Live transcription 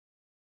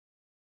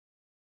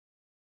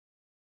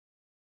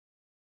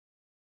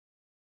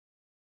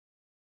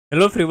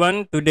Hello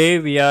everyone, today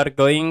we are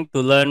going to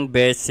learn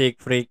basic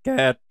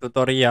FreeCAD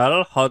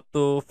tutorial how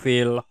to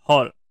fill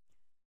hole.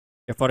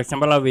 Okay, for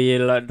example, I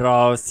will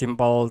draw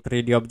simple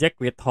 3D object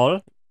with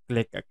hole.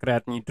 Click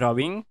create new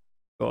drawing,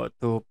 go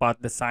to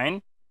path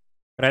design,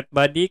 create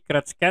body,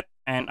 create sketch,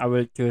 and I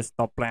will choose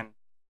top plane.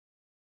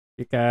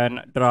 You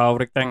can draw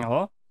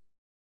rectangle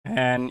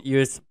and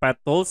use path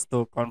tools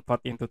to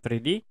convert into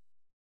 3D.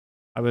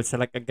 I will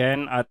select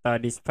again at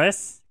this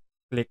face,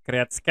 click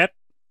create sketch,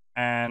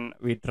 and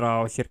we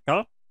draw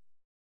circle,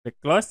 click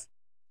close.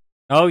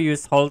 Now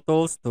use hole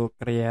tools to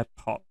create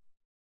hole.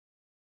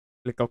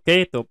 Click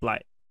OK to apply.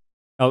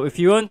 Now if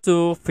you want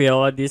to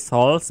fill these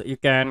holes, you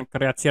can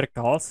create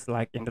circles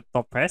like in the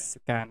top face.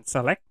 You can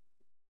select,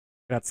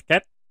 create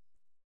sketch.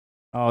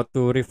 Now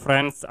to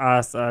reference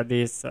as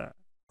these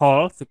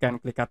holes, you can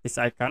click at this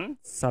icon,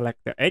 select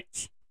the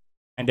edge,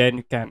 and then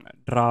you can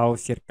draw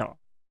circle.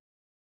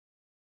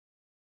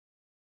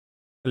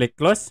 Click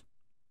close.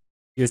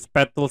 Use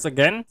path tools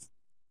again.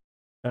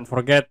 Don't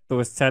forget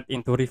to set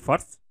into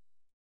reverse.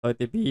 So it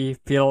will be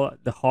fill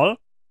the hole.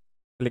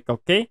 Click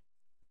OK.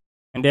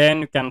 And then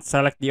you can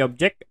select the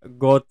object,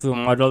 go to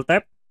model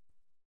tab.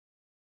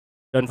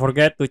 Don't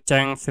forget to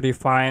change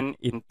refine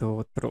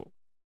into true.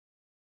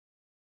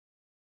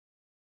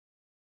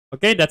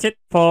 Okay, that's it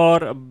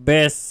for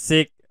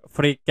basic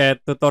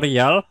FreeCAD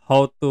tutorial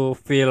how to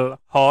fill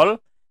hole.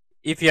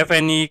 If you have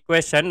any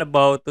question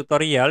about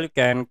tutorial, you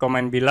can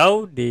comment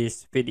below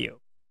this video.